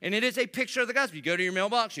 And it is a picture of the gospel. You go to your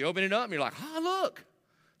mailbox, you open it up, and you're like, oh, look.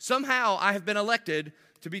 Somehow I have been elected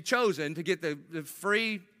to be chosen to get the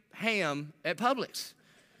free ham at Publix.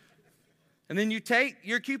 And then you take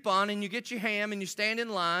your coupon and you get your ham and you stand in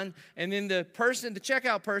line, and then the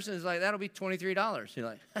checkout person is like, that'll be $23. You're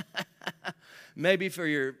like, maybe for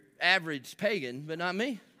your average pagan, but not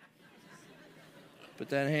me. Put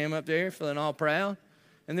that ham up there, feeling all proud.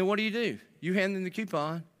 And then what do? You hand them the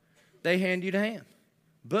coupon, they hand you the ham.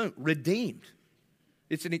 Boom, redeemed.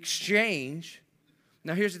 It's an exchange.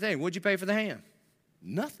 Now here's the thing, what'd you pay for the ham?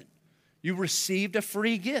 Nothing. You received a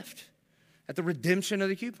free gift at the redemption of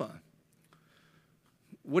the coupon.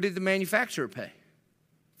 What did the manufacturer pay?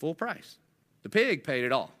 Full price. The pig paid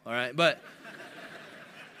it all right? But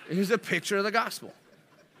is a picture of the gospel.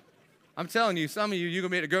 I'm telling you, some of you, you're going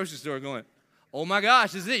to be at the grocery store going, oh my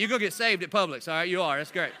gosh, this is it. You're going to get saved at Publix. All right, you are.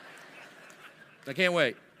 That's great. I can't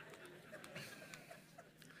wait.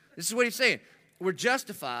 This is what he's saying. We're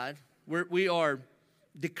justified. We are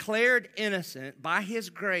declared innocent by his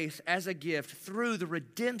grace as a gift through the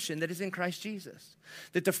redemption that is in Christ Jesus.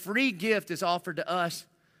 That the free gift is offered to us,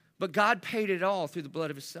 but God paid it all through the blood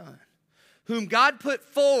of his son, whom God put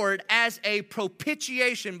forward as a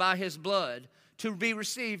propitiation by his blood to be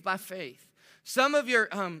received by faith. Some of your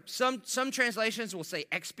some translations will say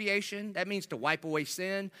expiation. That means to wipe away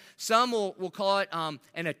sin. Some will call it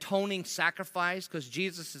an atoning sacrifice, because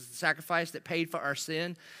Jesus is the sacrifice that paid for our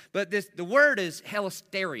sin. But the word is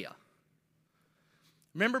helisteria.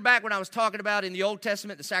 Remember back when I was talking about in the Old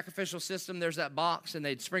Testament, the sacrificial system, there's that box and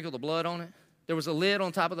they'd sprinkle the blood on it. There was a lid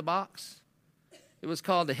on top of the box. It was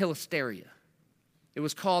called the helisteria. It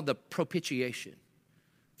was called the propitiation,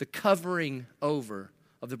 the covering over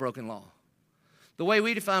of the broken law. The way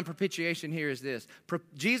we define propitiation here is this.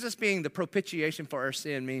 Jesus being the propitiation for our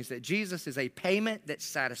sin means that Jesus is a payment that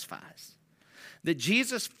satisfies. That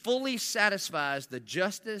Jesus fully satisfies the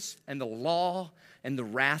justice and the law and the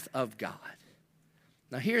wrath of God.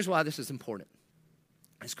 Now here's why this is important.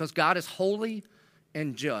 It's because God is holy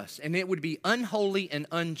and just, and it would be unholy and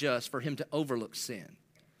unjust for him to overlook sin.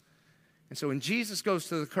 And so when Jesus goes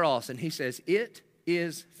to the cross and he says, it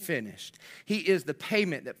is finished. He is the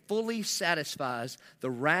payment that fully satisfies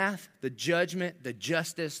the wrath, the judgment, the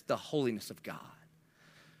justice, the holiness of God.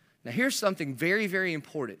 Now here's something very, very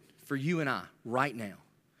important for you and I right now.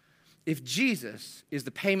 If Jesus is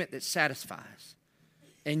the payment that satisfies,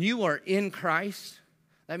 and you are in Christ,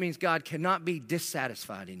 that means God cannot be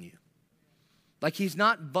dissatisfied in you. Like he's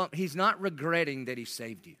not regretting that he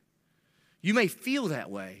saved you. You may feel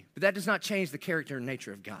that way, but that does not change the character and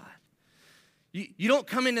nature of God. You don't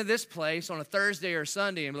come into this place on a Thursday or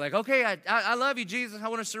Sunday and be like, okay, I love you, Jesus. I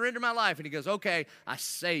want to surrender my life. And he goes, okay, I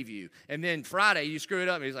save you. And then Friday, you screw it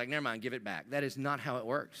up. And he's like, never mind, give it back. That is not how it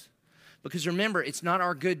works. Because remember, it's not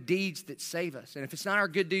our good deeds that save us. And if it's not our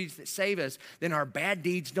good deeds that save us, then our bad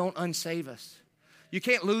deeds don't unsave us. You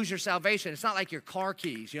can't lose your salvation. It's not like your car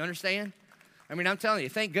keys. You understand? I mean, I'm telling you,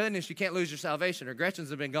 thank goodness you can't lose your salvation, or Gretchen's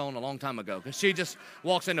have been gone a long time ago, because she just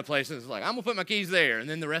walks into places and is like, I'm going to put my keys there, and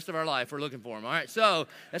then the rest of our life we're looking for them, all right? So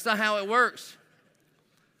that's not how it works.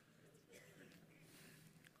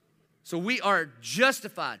 So we are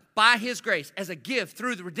justified by his grace as a gift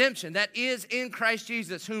through the redemption that is in Christ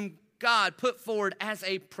Jesus, whom God put forward as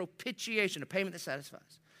a propitiation, a payment that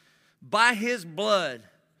satisfies, by his blood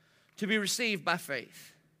to be received by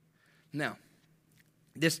faith. Now,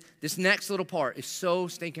 this next little part is so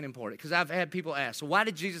stinking important, because I've had people ask, so why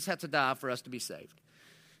did Jesus have to die for us to be saved?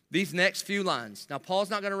 These next few lines. Now, Paul's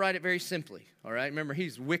not going to write it very simply, all right? Remember,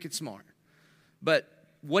 he's wicked smart. But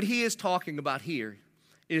what he is talking about here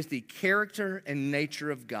is the character and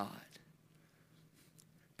nature of God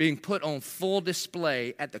being put on full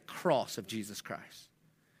display at the cross of Jesus Christ.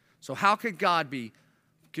 So how could God be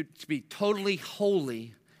totally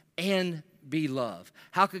holy and be love?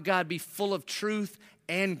 How could God be full of truth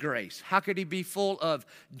and grace? How could he be full of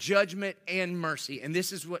judgment and mercy? And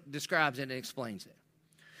this is what describes it and explains it.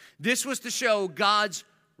 This was to show God's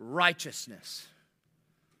righteousness.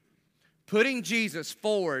 Putting Jesus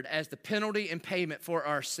forward as the penalty and payment for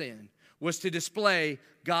our sin was to display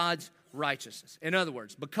God's righteousness. In other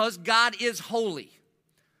words, because God is holy,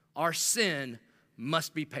 our sin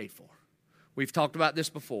must be paid for. We've talked about this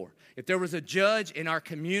before. If there was a judge in our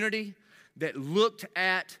community that looked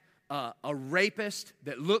at a rapist,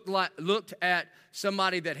 that looked at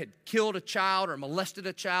somebody that had killed a child or molested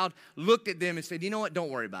a child, looked at them and said, you know what, don't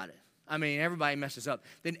worry about it. I mean, everybody messes up.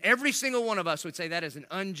 Then every single one of us would say that is an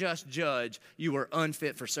unjust judge. You are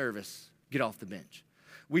unfit for service. Get off the bench.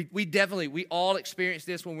 We all experienced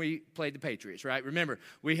this when we played the Patriots, right? Remember,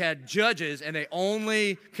 we had judges and they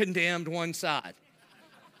only condemned one side.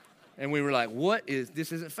 And we were like,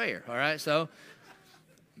 this isn't fair, all right? So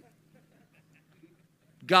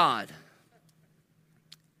God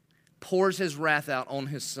pours his wrath out on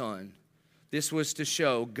his son. This was to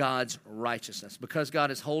show God's righteousness. Because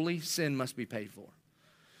God is holy, sin must be paid for.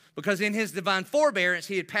 Because in his divine forbearance,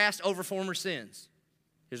 he had passed over former sins.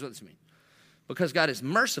 Here's what this means. Because God is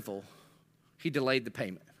merciful, he delayed the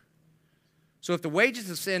payment. So if the wages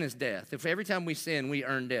of sin is death, if every time we sin we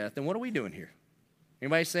earn death, then what are we doing here?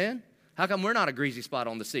 Anybody sin? How come we're not a greasy spot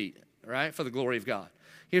on the seat, right, for the glory of God?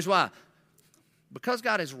 Here's why. Because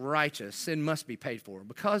God is righteous, sin must be paid for.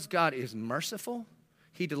 Because God is merciful,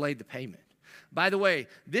 he delayed the payment. By the way,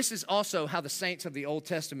 this is also how the saints of the Old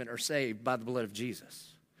Testament are saved, by the blood of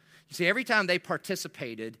Jesus. See, every time they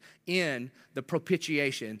participated in the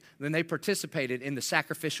propitiation, when they participated in the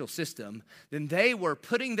sacrificial system, then they were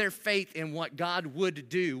putting their faith in what God would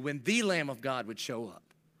do when the Lamb of God would show up.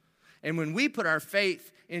 And when we put our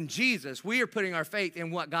faith in Jesus, we are putting our faith in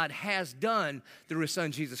what God has done through his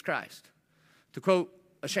son, Jesus Christ. To quote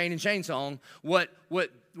a Shane and Shane song, what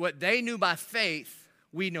they knew by faith,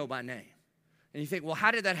 we know by name. And you think, well,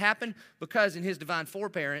 how did that happen? Because in his divine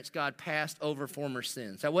forbearance, God passed over former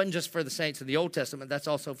sins. That wasn't just for the saints of the Old Testament, that's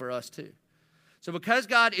also for us too. So because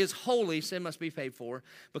God is holy, sin must be paid for.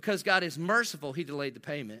 Because God is merciful, he delayed the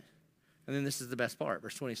payment. And then this is the best part,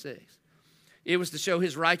 verse 26. It was to show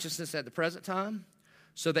his righteousness at the present time,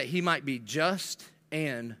 so that he might be just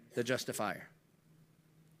and the justifier.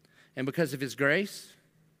 And because of his grace,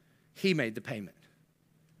 he made the payment.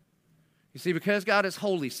 You see, because God is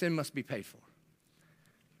holy, sin must be paid for.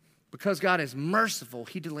 Because God is merciful,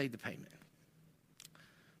 he delayed the payment.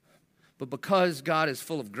 But because God is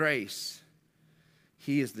full of grace,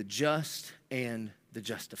 he is the just and the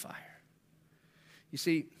justifier. You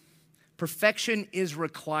see, perfection is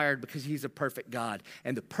required because he's a perfect God,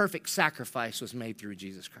 and the perfect sacrifice was made through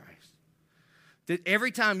Jesus Christ. That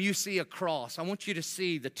every time you see a cross, I want you to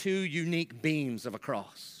see the two unique beams of a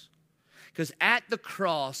cross. Because at the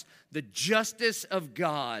cross, the justice of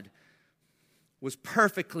God was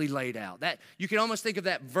perfectly laid out. That you can almost think of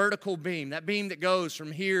that vertical beam, that beam that goes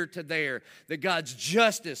from here to there, that God's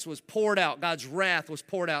justice was poured out, God's wrath was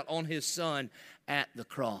poured out on his son at the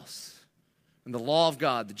cross. And the law of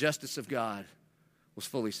God, the justice of God, was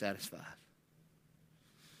fully satisfied.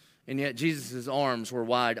 And yet Jesus' arms were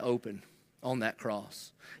wide open on that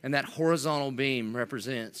cross. And that horizontal beam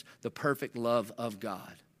represents the perfect love of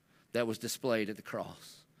God that was displayed at the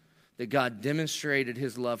cross. That God demonstrated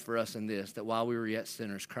his love for us in this, that while we were yet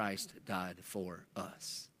sinners, Christ died for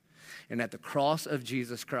us. And at the cross of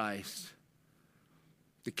Jesus Christ,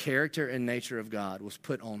 the character and nature of God was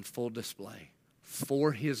put on full display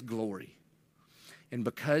for his glory. And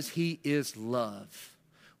because he is love,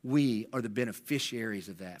 we are the beneficiaries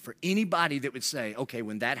of that. For anybody that would say, okay,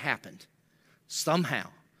 when that happened, somehow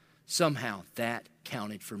that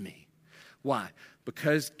counted for me. Why?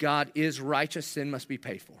 Because God is righteous, sin must be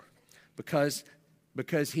paid for.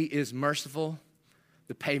 Because he is merciful,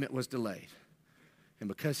 the payment was delayed. And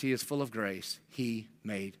because he is full of grace, he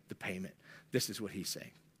made the payment. This is what he's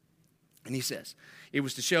saying. And he says, it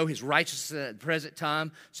was to show his righteousness at the present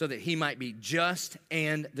time so that he might be just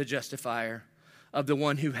and the justifier of the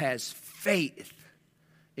one who has faith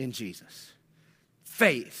in Jesus.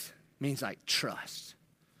 Faith means like trust.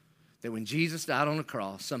 That when Jesus died on the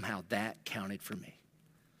cross, somehow that counted for me.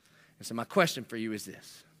 And so my question for you is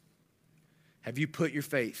this. Have you put your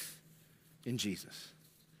faith in Jesus?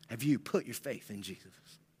 Have you put your faith in Jesus?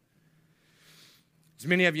 As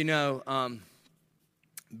many of you know,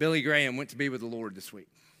 Billy Graham went to be with the Lord this week.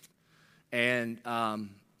 And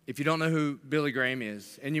if you don't know who Billy Graham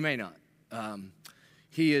is, and you may not,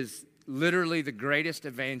 he is literally the greatest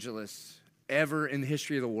evangelist ever in the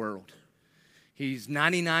history of the world. He's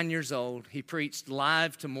 99 years old. He preached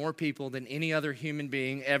live to more people than any other human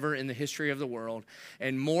being ever in the history of the world.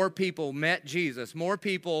 And more people met Jesus. More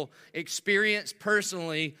people experienced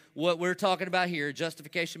personally what we're talking about here,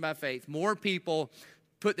 justification by faith. More people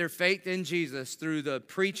put their faith in Jesus through the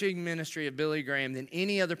preaching ministry of Billy Graham than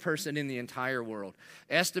any other person in the entire world.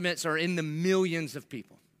 Estimates are in the millions of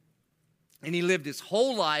people. And he lived his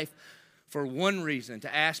whole life for one reason,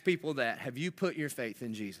 to ask people that, have you put your faith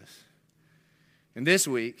in Jesus? And this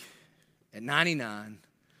week, at 99,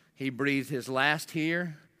 he breathed his last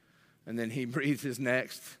here, and then he breathed his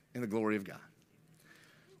next in the glory of God.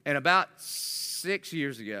 And about 6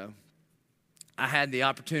 years ago, I had the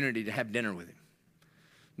opportunity to have dinner with him.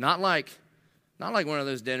 Not like one of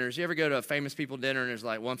those dinners. You ever go to a famous people dinner and there's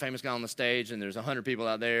like one famous guy on the stage and there's 100 people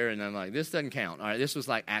out there, and I'm like, this doesn't count. All right, this was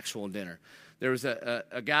like actual dinner. There was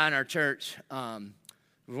a guy in our church,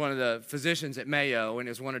 one of the physicians at Mayo, and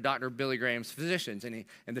it was one of Dr. Billy Graham's physicians. And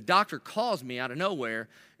the doctor calls me out of nowhere,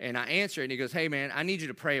 and I answer it, and he goes, hey, man, I need you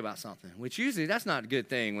to pray about something, which usually that's not a good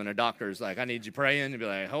thing when a doctor's like, I need you praying, and be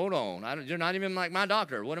like, hold on, you're not even like my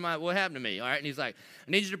doctor. What happened to me? All right, and he's like,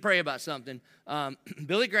 I need you to pray about something.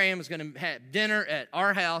 Billy Graham is going to have dinner at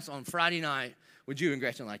our house on Friday night. Would you and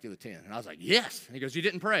Gretchen like to attend? And I was like, yes. And he goes, you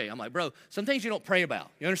didn't pray. I'm like, bro, some things you don't pray about.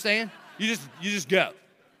 You understand? You just go.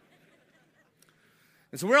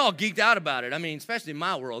 And so we're all geeked out about it. I mean, especially in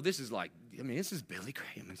my world, this is Billy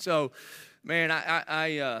Graham. And so, man,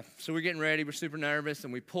 so we're getting ready. We're super nervous,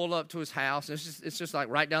 and we pull up to his house. And it's just like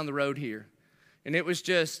right down the road here. And it was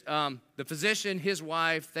just the physician, his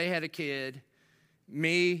wife, they had a kid,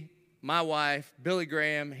 me, my wife, Billy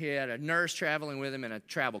Graham. He had a nurse traveling with him and a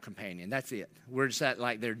travel companion. That's it. We're just at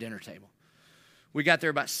like their dinner table. We got there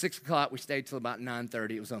about 6 o'clock. We stayed till about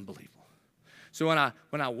 9:30. It was unbelievable. So when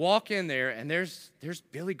I walk in there, and there's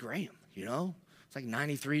Billy Graham, you know. It's like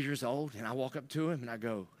 93 years old, and I walk up to him, and I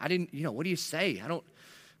go, what do you say? How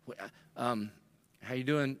you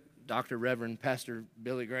doing, Dr. Reverend Pastor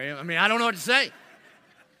Billy Graham? I mean, I don't know what to say.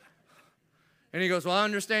 And he goes, well, I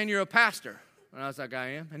understand you're a pastor. And I was like, I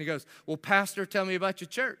am. And he goes, well, pastor, tell me about your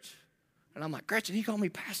church. And I'm like, Gretchen, he called me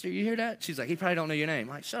pastor. You hear that? She's like, he probably don't know your name.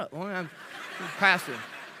 I'm like, shut up. Well, I'm pastor.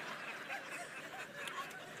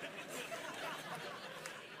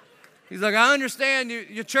 He's like, I understand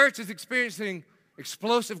your church is experiencing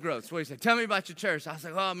explosive growth. So he said, tell me about your church. I was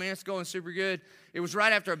like, oh, man, it's going super good. It was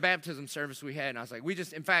right after a baptism service we had. And I was like,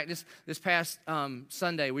 in fact, this past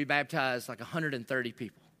Sunday, we baptized like 130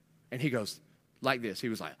 people. And he goes like this. He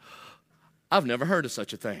was like, I've never heard of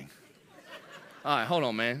such a thing. All right, hold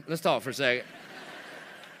on, man. Let's talk for a second.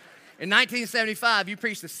 In 1975, you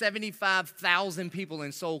preached to 75,000 people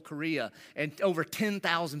in Seoul, Korea, and over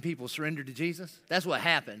 10,000 people surrendered to Jesus. That's what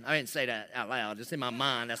happened. I didn't say that out loud. Just in my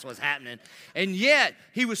mind, that's what's happening. And yet,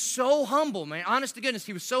 he was so humble, man. Honest to goodness,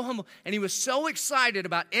 he was so humble, and he was so excited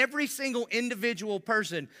about every single individual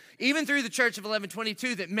person, even through the Church of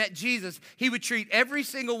 1122 that met Jesus. He would treat every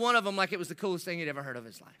single one of them like it was the coolest thing he'd ever heard of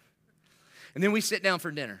his life. And then we sit down for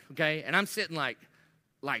dinner, okay? And I'm sitting like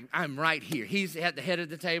I'm right here. He's at the head of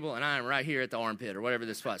the table, and I'm right here at the armpit, or whatever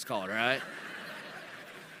this spot's called, all right?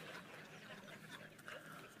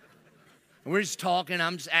 And we're just talking.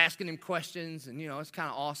 I'm just asking him questions, and, it's kind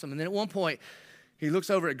of awesome. And then at one point, he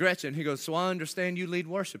looks over at Gretchen. He goes, so I understand you lead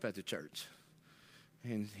worship at the church.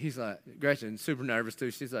 And he's like, Gretchen, super nervous,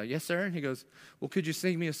 too. She's like, yes, sir. And he goes, well, could you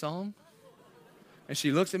sing me a song? And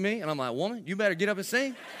she looks at me, and I'm like, woman, you better get up and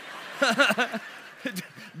sing.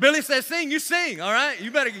 Billy says, sing, you sing, all right?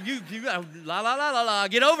 You better, you gotta, la, la, la, la, la,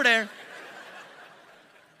 get over there.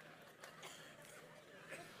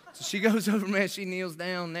 So she goes over, man, she kneels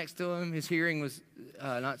down next to him. His hearing was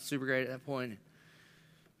not super great at that point.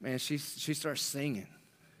 Man, she starts singing.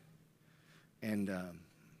 And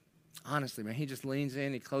honestly, man, he just leans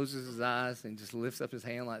in, he closes his eyes, and just lifts up his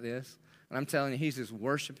hand like this. And I'm telling you, he's just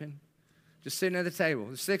worshiping. Just sitting at the table.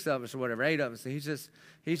 There's 6 of us or whatever, 8 of us. And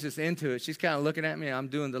he's just into it. She's kind of looking at me. I'm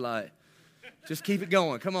doing the like, just keep it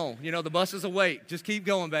going. Come on. The bus is awake. Just keep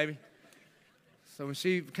going, baby. So when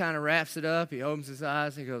she kind of wraps it up, he opens his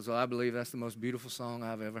eyes. He goes, well, I believe that's the most beautiful song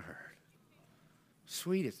I've ever heard.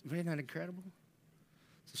 Sweetest. Isn't that incredible?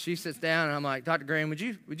 So she sits down, and I'm like, Dr. Graham, would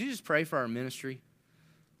you just pray for our ministry?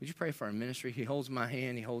 Would you pray for our ministry? He holds my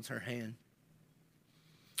hand. He holds her hand.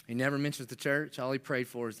 He never mentions the church. All he prayed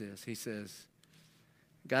for is this. He says,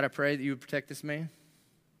 God, I pray that you would protect this man.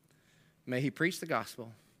 May he preach the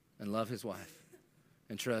gospel and love his wife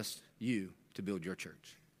and trust you to build your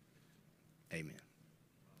church. Amen.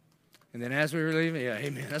 And then as we were leaving, yeah,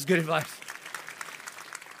 amen. That's good advice.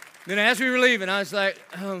 Then as we were leaving, I was like,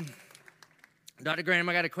 Dr. Graham,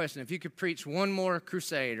 I got a question. If you could preach one more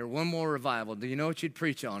crusade or one more revival, do you know what you'd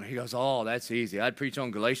preach on? He goes, oh, that's easy. I'd preach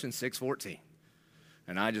on Galatians 6:14.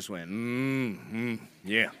 And I just went,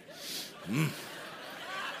 yeah.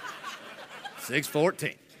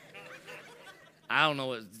 6:14. I don't know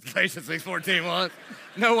what Galatians 6:14 was.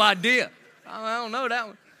 No idea. I don't know that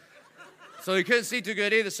one. So he couldn't see too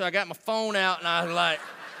good either, so I got my phone out, and I was like,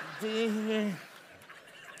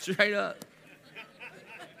 straight up.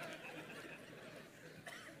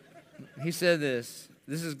 He said this.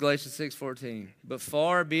 This is Galatians 6:14. But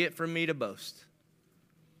far be it from me to boast.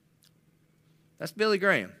 That's Billy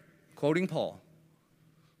Graham, quoting Paul.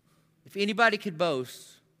 If anybody could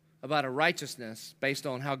boast about a righteousness based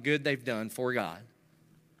on how good they've done for God,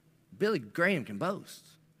 Billy Graham can boast.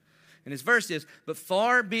 And his verse is, but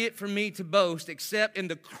far be it from me to boast except in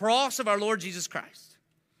the cross of our Lord Jesus Christ,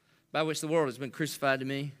 by which the world has been crucified to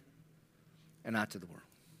me and I to the world.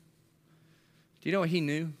 Do you know what he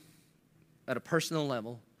knew at a personal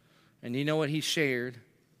level? And you know what he shared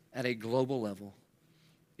at a global level?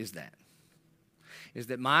 Is that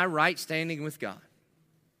my right standing with God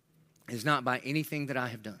is not by anything that I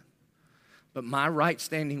have done. But my right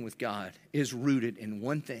standing with God is rooted in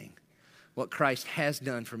one thing, what Christ has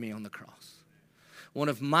done for me on the cross. One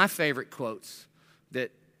of my favorite quotes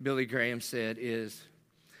that Billy Graham said is,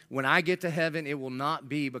 when I get to heaven, it will not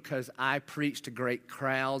be because I preach to great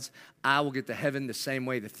crowds. I will get to heaven the same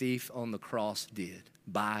way the thief on the cross did,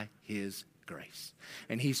 by his grace.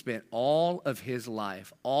 And he spent all of his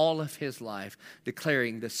life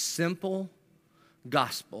declaring the simple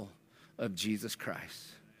gospel of Jesus Christ.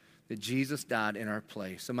 that Jesus died in our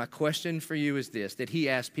place. So my question for you is this, that he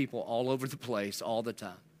asked people all over the place all the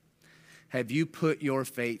time. Have you put your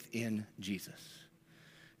faith in Jesus?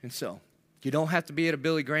 And so, you don't have to be at a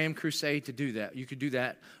Billy Graham crusade to do that. You could do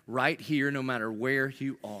that right here no matter where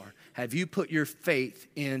you are. Have you put your faith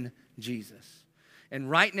in Jesus? And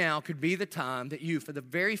right now could be the time that you, for the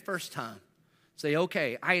very first time, say,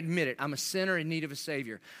 okay, I admit it. I'm a sinner in need of a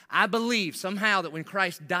Savior. I believe somehow that when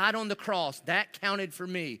Christ died on the cross, that counted for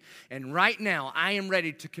me. And right now, I am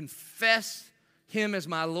ready to confess him as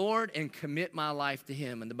my Lord and commit my life to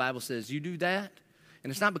him. And the Bible says, you do that, and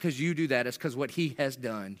it's not because you do that, it's because what he has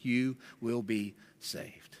done, you will be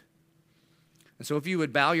saved. And so if you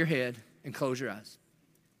would bow your head and close your eyes.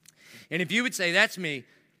 And if you would say, that's me,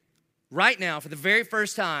 right now, for the very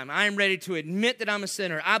first time, I am ready to admit that I'm a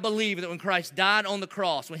sinner. I believe that when Christ died on the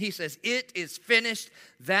cross, when he says, it is finished,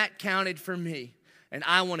 that counted for me. And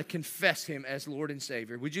I want to confess him as Lord and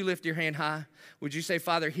Savior. Would you lift your hand high? Would you say,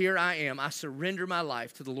 Father, here I am. I surrender my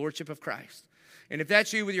life to the Lordship of Christ. And if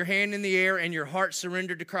that's you with your hand in the air and your heart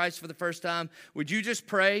surrendered to Christ for the first time, would you just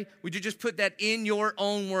pray? Would you just put that in your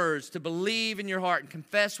own words to believe in your heart and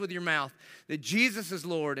confess with your mouth that Jesus is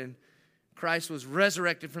Lord and Christ was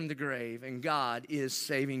resurrected from the grave and God is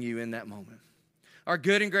saving you in that moment? Our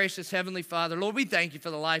good and gracious Heavenly Father, Lord, we thank you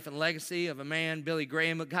for the life and legacy of a man, Billy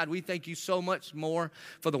Graham. But God, we thank you so much more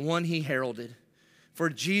for the one he heralded, for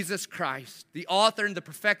Jesus Christ, the author and the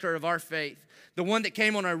perfecter of our faith, the one that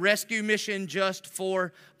came on a rescue mission just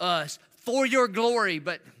for us, for your glory,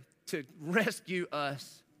 but to rescue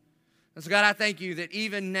us. And so, God, I thank you that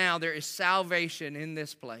even now there is salvation in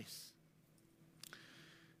this place.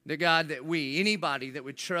 That, God, that anybody that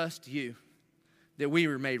would trust you, that we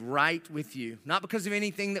were made right with you, not because of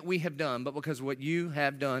anything that we have done, but because of what you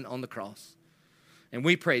have done on the cross. And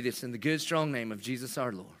we pray this in the good, strong name of Jesus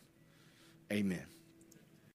our Lord. Amen.